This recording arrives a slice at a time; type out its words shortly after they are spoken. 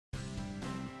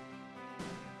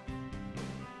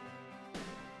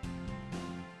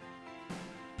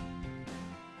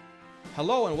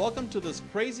Hello and welcome to this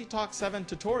CrazyTalk7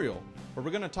 tutorial where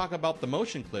we're going to talk about the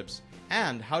motion clips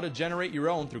and how to generate your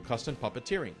own through custom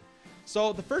puppeteering.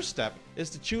 So the first step is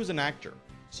to choose an actor.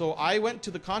 So I went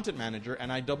to the content manager and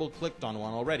I double clicked on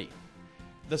one already.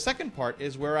 The second part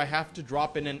is where I have to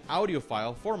drop in an audio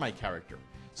file for my character.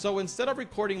 So instead of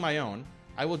recording my own,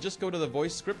 I will just go to the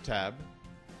voice script tab,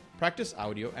 practice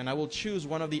audio, and I will choose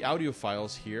one of the audio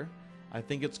files here. I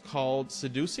think it's called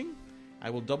Seducing. I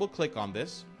will double click on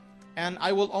this and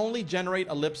I will only generate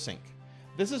a lip sync.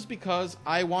 This is because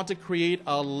I want to create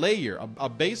a layer, a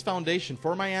base foundation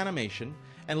for my animation,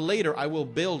 and later I will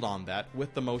build on that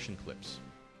with the motion clips.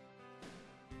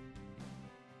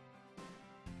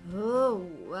 Oh,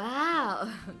 wow,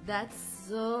 that's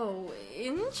so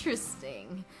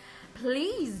interesting.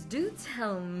 Please do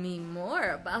tell me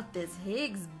more about this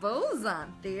Higgs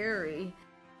boson theory.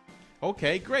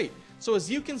 Okay, great. So as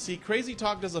you can see,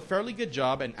 CrazyTalk does a fairly good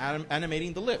job in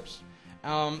animating the lips.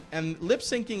 And lip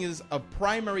syncing is a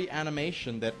primary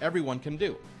animation that everyone can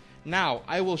do. Now,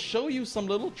 I will show you some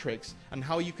little tricks on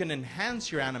how you can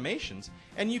enhance your animations,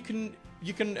 and you can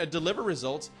deliver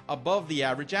results above the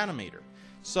average animator.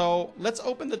 So let's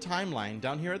open the timeline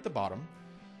down here at the bottom,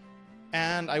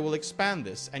 and I will expand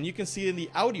this, and you can see in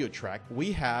the audio track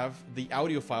we have the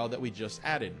audio file that we just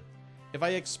added. If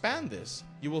I expand this,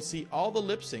 you will see all the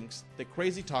lip syncs that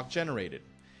CrazyTalk generated.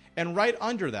 And right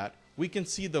under that, we can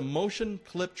see the motion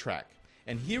clip track.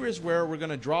 And here is where we're going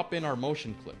to drop in our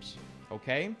motion clips.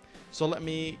 Okay? So let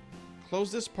me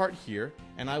close this part here,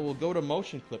 and I will go to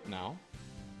motion clip now.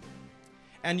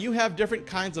 And you have different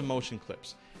kinds of motion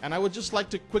clips. And I would just like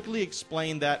to quickly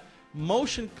explain that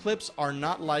motion clips are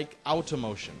not like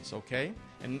automotions, okay?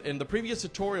 In the previous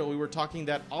tutorial, we were talking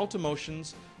that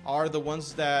automotions are the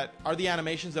ones that are the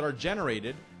animations that are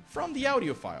generated from the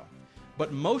audio file.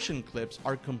 But motion clips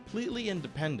are completely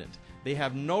independent. They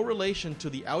have no relation to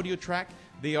the audio track.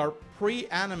 They are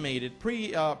pre-animated,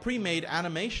 pre-made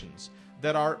animations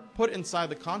that are put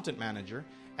inside the content manager,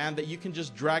 and that you can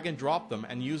just drag and drop them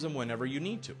and use them whenever you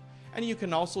need to. And you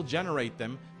can also generate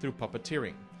them through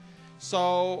puppeteering.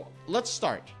 So let's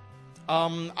start.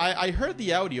 I heard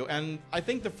the audio, and I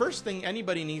think the first thing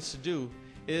anybody needs to do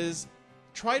is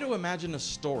try to imagine a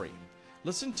story.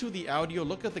 Listen to the audio,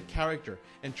 look at the character,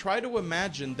 and try to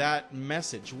imagine that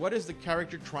message. What is the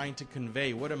character trying to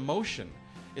convey? What emotion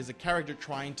is the character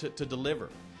trying to deliver?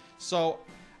 So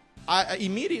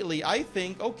immediately I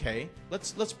think, okay,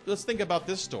 let's think about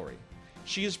this story.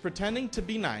 She is pretending to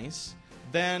be nice,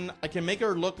 then I can make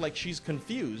her look like she's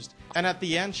confused, and at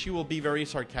the end she will be very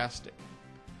sarcastic.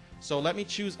 So let me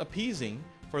choose appeasing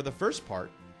for the first part,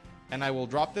 and I will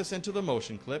drop this into the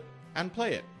motion clip and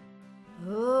play it.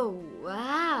 Oh,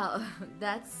 wow,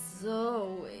 that's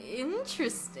so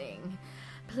interesting.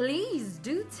 Please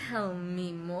do tell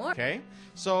me more. Okay,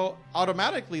 so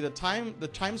automatically the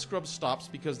time scrub stops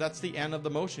because that's the end of the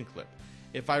motion clip.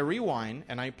 If I rewind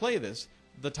and I play this,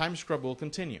 the time scrub will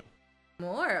continue.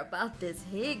 More about this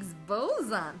Higgs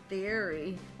boson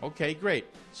theory. Okay, great.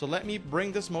 So let me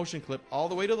bring this motion clip all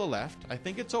the way to the left. I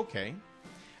think it's okay.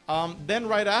 Then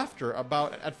right after,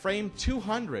 about at frame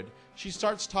 200, she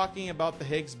starts talking about the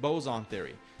Higgs boson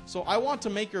theory. So I want to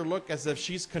make her look as if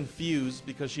she's confused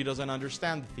because she doesn't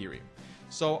understand the theory.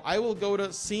 So I will go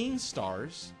to Seeing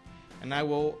Stars, and I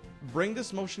will bring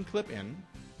this motion clip in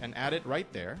and add it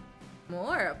right there.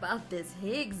 More about this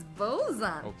Higgs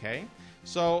boson. Okay,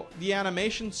 so the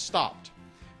animation stopped.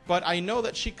 But I know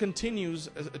that she continues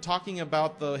talking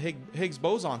about the Higgs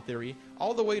boson theory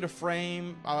all the way to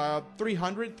frame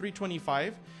 300,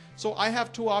 325. So I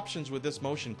have two options with this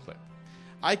motion clip.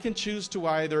 I can choose to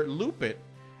either loop it,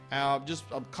 just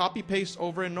copy paste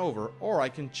over and over, or I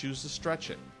can choose to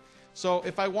stretch it. So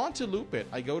if I want to loop it,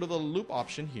 I go to the loop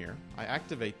option here, I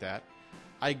activate that,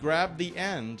 I grab the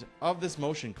end of this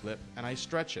motion clip and I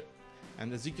stretch it.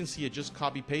 And as you can see, it just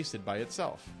copy pasted by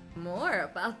itself. More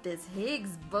about this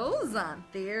Higgs boson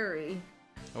theory.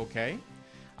 Okay,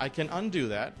 I can undo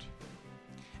that.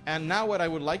 And now what I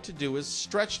would like to do is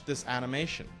stretch this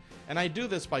animation. And I do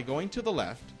this by going to the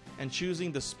left and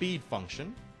choosing the speed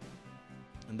function.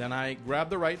 And then I grab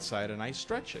the right side and I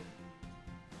stretch it.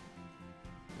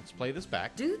 Let's play this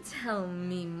back. Do tell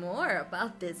me more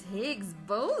about this Higgs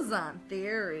boson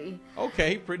theory.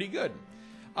 Okay, pretty good.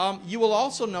 You will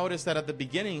also notice that at the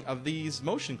beginning of these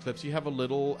motion clips you have a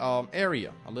little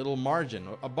area, a little margin,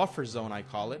 a buffer zone I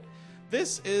call it.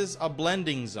 This is a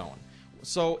blending zone.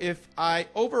 So if I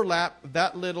overlap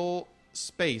that little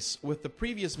space with the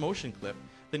previous motion clip,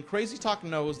 then CrazyTalk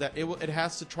knows that it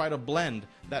has to try to blend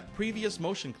that previous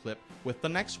motion clip with the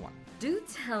next one. Do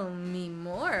tell me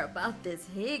more about this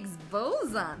Higgs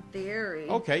boson theory.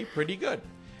 Okay, pretty good.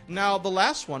 Now, the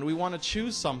last one, we want to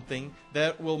choose something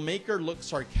that will make her look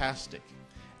sarcastic.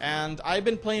 And I've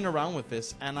been playing around with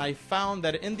this, and I found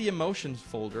that in the emotions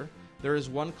folder, there is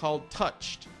one called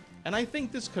Touched. And I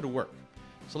think this could work.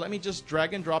 So let me just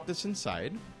drag and drop this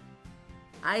inside.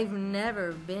 I've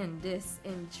never been this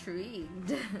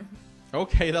intrigued.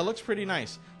 Okay, that looks pretty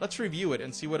nice. Let's review it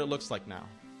and see what it looks like now.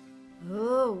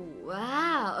 Oh,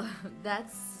 wow.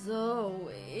 That's so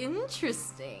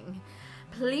interesting.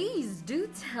 Please do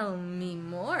tell me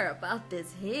more about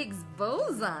this Higgs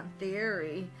boson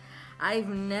theory. I've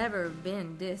never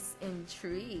been this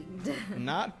intrigued.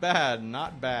 Not bad,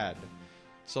 not bad.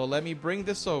 So let me bring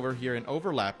this over here and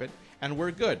overlap it, and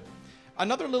we're good.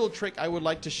 Another little trick I would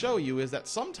like to show you is that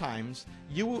sometimes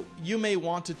you may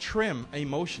want to trim a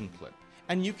motion clip,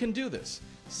 and you can do this.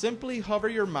 Simply hover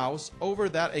your mouse over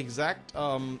that exact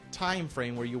time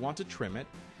frame where you want to trim it,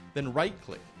 then right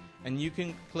click, and you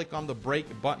can click on the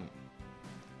break button.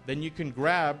 Then you can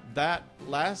grab that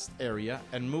last area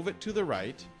and move it to the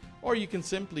right, or you can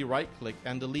simply right click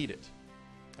and delete it.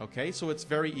 Okay, so it's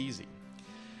very easy.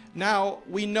 Now,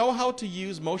 we know how to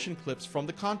use motion clips from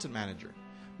the Content Manager,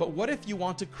 but what if you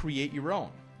want to create your own?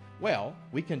 Well,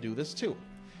 we can do this too.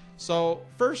 So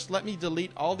first, let me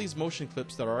delete all these motion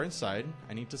clips that are inside.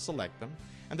 I need to select them,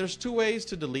 and there's two ways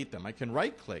to delete them. I can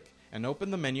right click and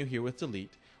open the menu here with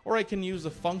delete, or I can use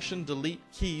the function delete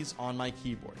keys on my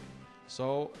keyboard.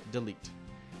 So delete.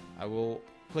 I will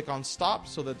click on stop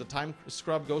so that the time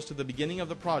scrub goes to the beginning of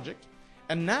the project,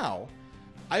 and now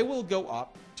I will go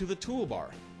up to the toolbar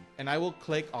and I will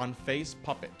click on Face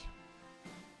Puppet.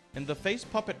 In the Face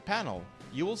Puppet panel,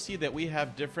 you will see that we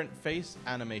have different face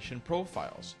animation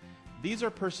profiles. These are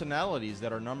personalities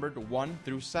that are numbered 1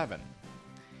 through 7.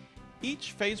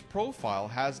 Each face profile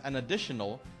has an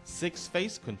additional 6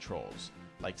 face controls,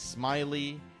 like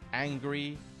smiley,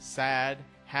 angry, sad,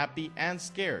 happy, and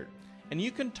scared. And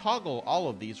you can toggle all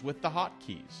of these with the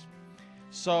hotkeys.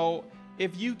 So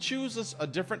if you choose a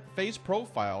different face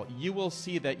profile, you will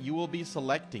see that you will be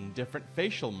selecting different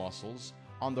facial muscles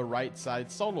on the right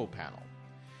side solo panel.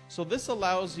 So this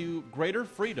allows you greater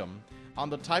freedom on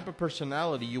the type of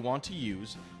personality you want to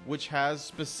use, which has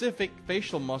specific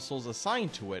facial muscles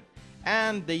assigned to it,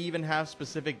 and they even have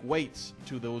specific weights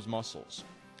to those muscles.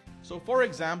 So for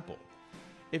example,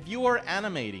 if you are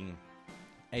animating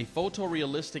a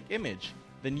photorealistic image,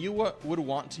 then you would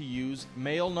want to use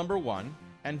male number 1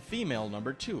 and female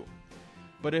number 2.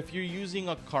 But if you're using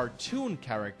a cartoon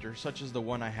character, such as the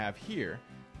one I have here,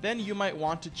 then you might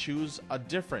want to choose a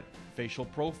different facial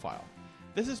profile.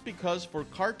 This is because for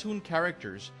cartoon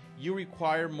characters, you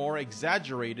require more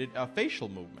exaggerated facial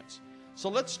movements. So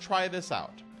let's try this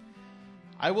out.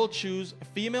 I will choose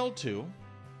female 2,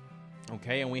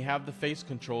 okay, and we have the face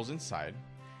controls inside,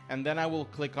 and then I will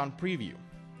click on preview.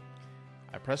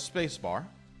 I press spacebar,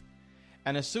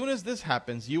 and as soon as this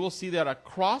happens, you will see that a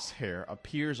crosshair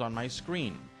appears on my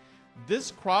screen.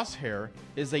 This crosshair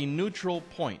is a neutral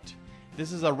point.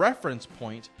 This is a reference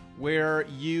point where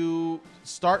you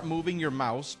start moving your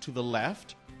mouse to the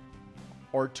left,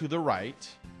 or to the right,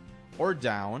 or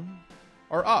down,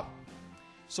 or up.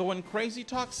 So in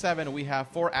CrazyTalk7, we have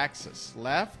 4 axes: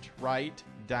 left, right,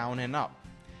 down, and up.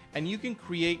 And you can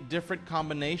create different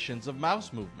combinations of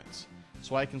mouse movements.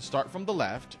 So I can start from the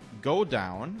left, go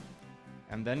down,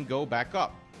 and then go back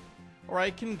up. Or I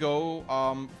can go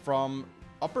from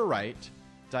upper right,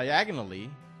 diagonally,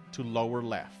 to lower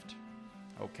left.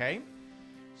 Okay?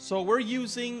 So we're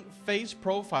using face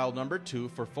profile number 2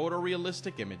 for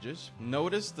photorealistic images.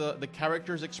 Notice the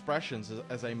character's expressions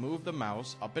as I move the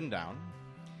mouse up and down.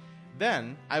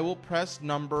 Then I will press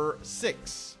number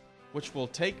 6, which will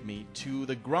take me to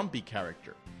the grumpy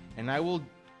character. And I will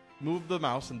move the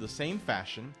mouse in the same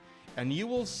fashion, and you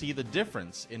will see the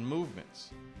difference in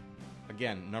movements.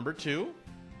 Again, number 2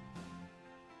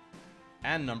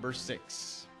 and number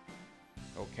 6.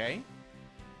 Okay?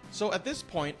 So at this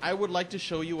point, I would like to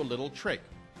show you a little trick.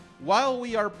 While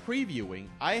we are previewing,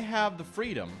 I have the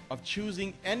freedom of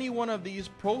choosing any one of these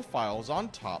profiles on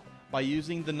top by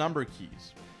using the number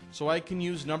keys. So I can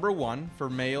use number 1 for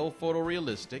male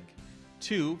photorealistic,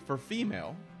 2 for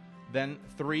female, then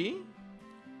 3,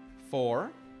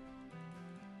 4,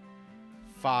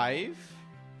 5,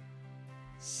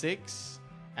 6,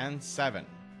 and 7.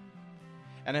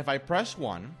 And if I press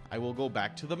 1, I will go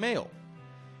back to the male.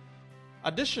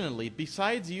 Additionally,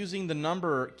 besides using the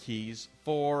number keys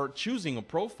for choosing a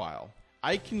profile,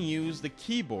 I can use the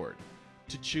keyboard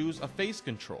to choose a face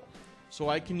control. So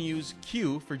I can use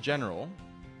Q for general.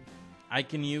 I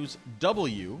can use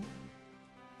W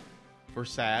for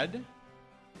sad.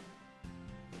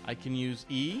 I can use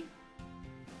E,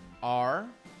 R,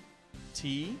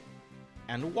 T,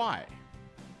 and Y.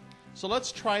 So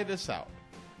let's try this out.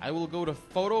 I will go to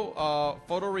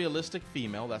photorealistic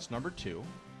female, that's number 2,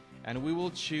 and we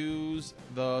will choose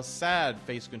the sad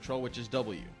face control, which is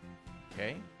W.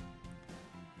 Okay?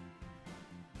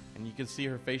 And you can see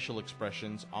her facial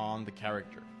expressions on the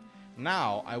character.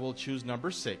 Now I will choose number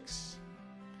 6,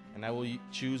 and I will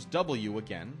choose W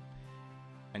again,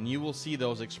 and you will see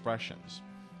those expressions.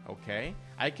 Okay?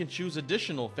 I can choose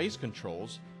additional face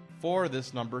controls for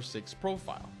this number 6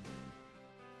 profile.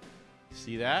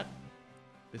 See that?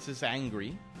 This is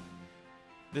angry.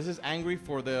 This is angry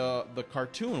for the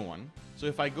cartoon one. So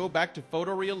if I go back to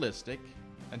photorealistic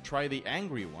and try the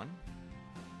angry one,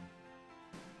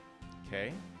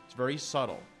 okay, it's very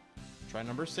subtle. Try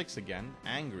number 6 again,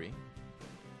 angry,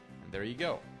 and there you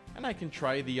go. And I can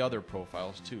try the other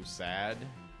profiles too, sad,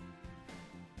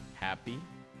 happy,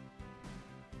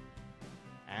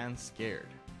 and scared.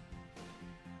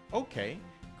 Okay,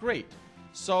 great.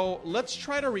 So let's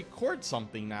try to record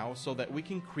something now so that we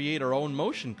can create our own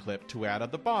motion clip to add at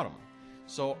the bottom.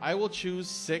 So I will choose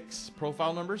 6,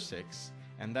 profile number 6,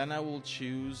 and then I will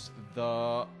choose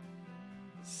the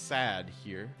sad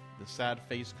here, the sad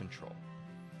face control.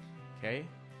 Okay,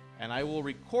 and I will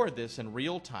record this in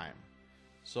real time.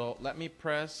 So let me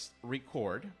press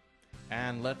record,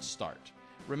 and let's start.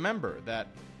 Remember that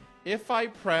if I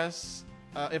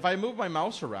move my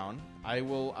mouse around, I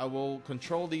will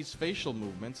control these facial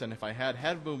movements, and if I had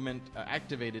head movement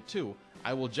activated too,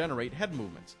 I will generate head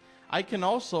movements. I can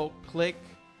also click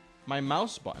my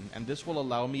mouse button, and this will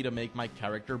allow me to make my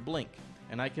character blink,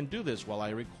 and I can do this while I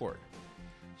record.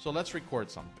 So let's record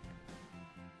something.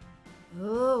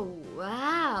 Oh,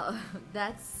 wow.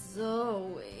 That's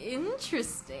so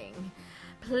interesting.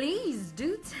 Please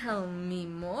do tell me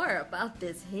more about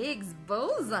this Higgs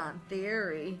boson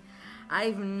theory.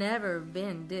 I've never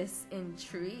been this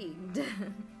intrigued.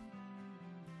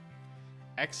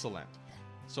 Excellent.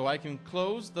 So I can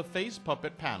close the Face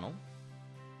Puppet panel,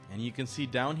 and you can see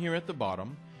down here at the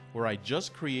bottom where I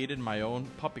just created my own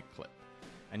puppet clip.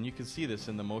 And you can see this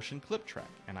in the motion clip track,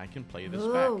 and I can play this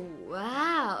back. Oh,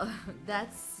 wow.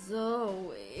 That's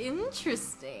so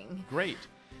interesting. Great.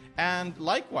 And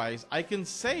likewise, I can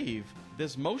save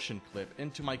this motion clip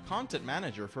into my content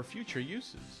manager for future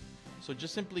uses. So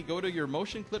just simply go to your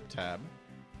motion clip tab,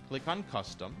 click on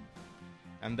custom,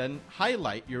 and then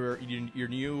highlight your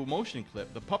new motion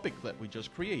clip, the puppet clip we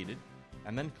just created,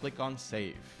 and then click on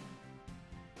save.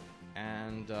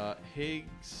 And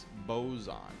Higgs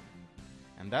boson.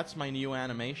 And that's my new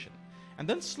animation. And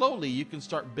then slowly you can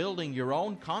start building your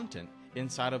own content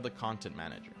inside of the content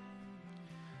manager.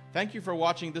 Thank you for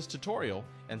watching this tutorial,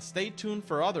 and stay tuned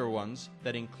for other ones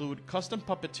that include custom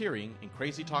puppeteering in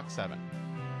CrazyTalk 7.